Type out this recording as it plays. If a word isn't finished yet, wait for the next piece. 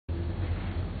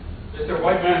It's a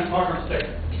white man's talking stick.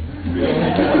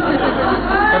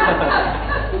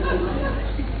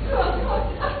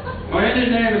 My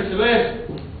Indian name is Celeste.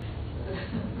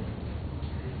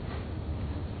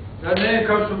 That name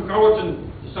comes from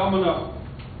Cowichan, Samana,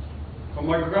 from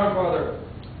my grandfather,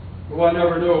 who I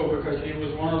never knew because he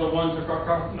was one of the ones that got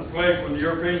caught in the plague when the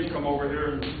Europeans come over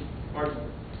here, and my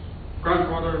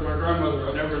grandfather and my grandmother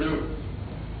I never knew.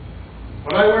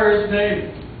 But I wear his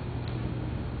name.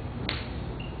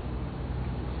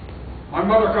 My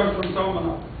mother comes from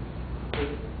Samana,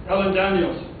 Ellen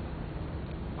Daniels.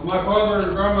 And my father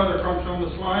and grandmother comes from the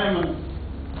Slime and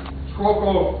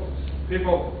Squoko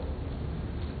people,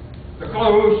 the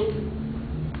Close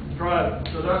tribe.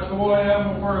 So that's who I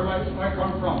am and where I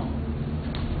come from.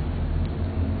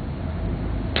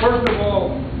 First of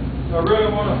all, I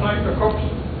really want to thank the cooks.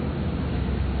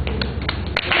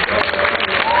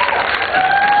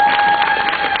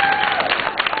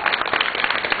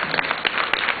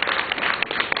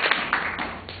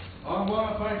 I want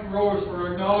to thank Rose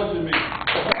for acknowledging me.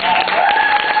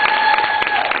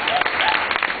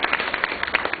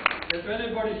 If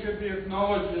anybody should be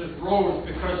acknowledged, it's Rose,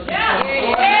 because she's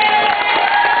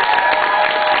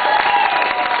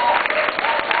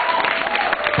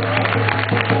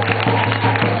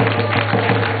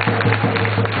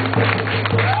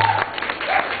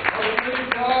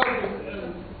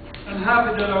I'm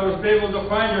happy that I was able to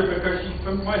find her because she's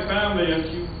from my family and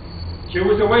she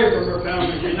was away from her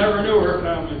family. She never knew her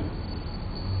family.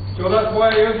 So that's why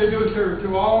I introduced her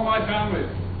to all my family,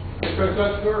 because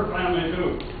that's her family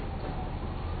too.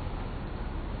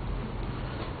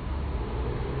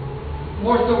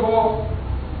 Most of all,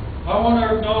 I want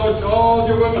to acknowledge all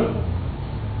you women.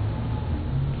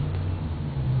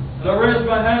 And I raise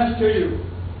my hands to you.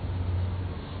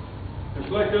 It's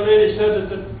like the lady said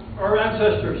that our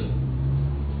ancestors.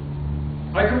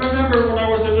 I can remember when I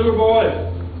was a little boy.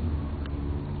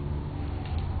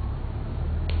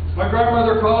 My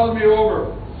grandmother called me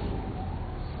over.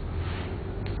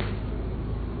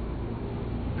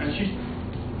 And she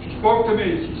spoke to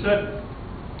me. She said,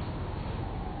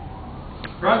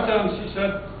 "Grandson," she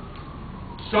said,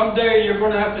 "someday you're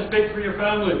going to have to speak for your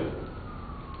family.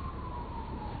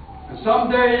 And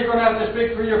someday you're going to have to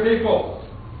speak for your people."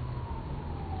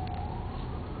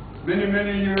 Many,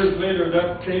 many years later,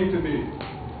 that came to me.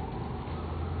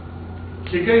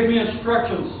 She gave me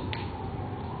instructions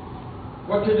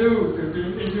what to do to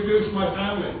introduce my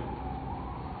family.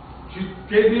 She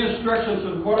gave me instructions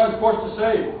on what I'm supposed to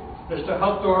say is to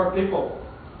help to our people.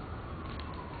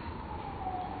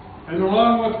 And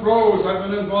along with Rose, I've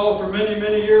been involved for many,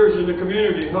 many years in the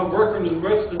community, working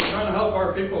with and trying to help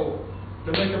our people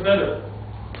to make a better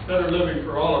living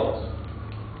for all of us.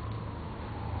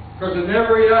 Because in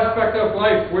every aspect of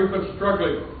life, we've been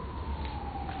struggling.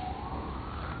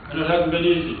 And it hasn't been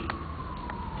easy.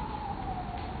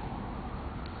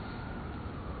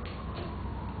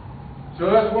 So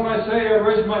that's when I say I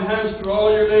raise my hands to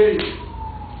all you ladies.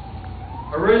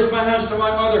 I raise my hands to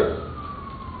my mother.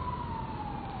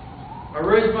 I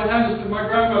raise my hands to my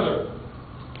grandmother,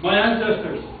 my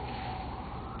ancestors.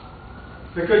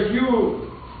 Because you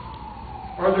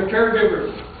are the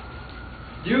caregivers.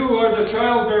 You are the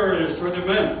child bearers for the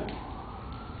men.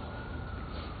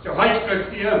 The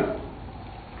Haitskaktiam.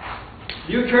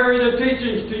 You carry the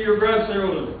teachings to your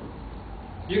grandchildren.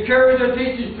 You carry the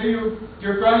teachings to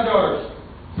your granddaughters.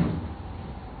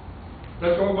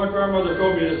 That's what my grandmother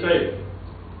told me to say.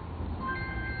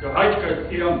 The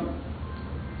Haitskaktiam.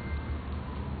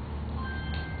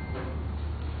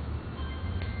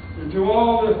 And to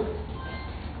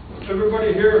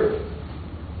everybody here,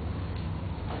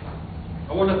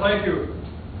 I want to thank you.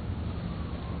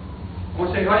 I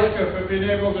want to say Haiska for being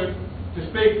able to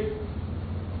speak.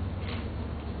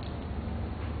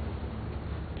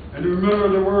 And to remember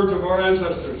the words of our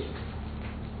ancestors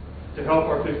to help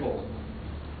our people.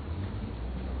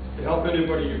 To help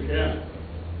anybody you can.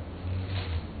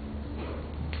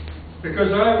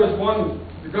 Because I was one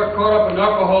that got caught up in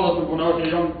alcoholism when I was a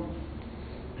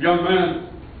young man.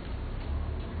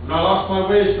 And I lost my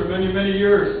ways for many, many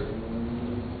years.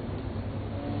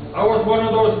 I was one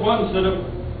of those ones that have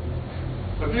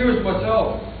abused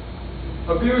myself,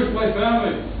 abused my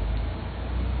family,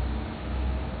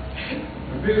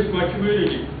 abused my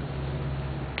community.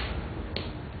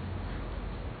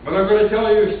 But I'm going to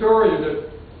tell you a story that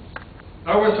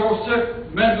I was so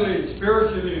sick mentally,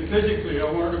 spiritually, and physically, I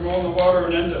wanted to go in the water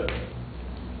and end it.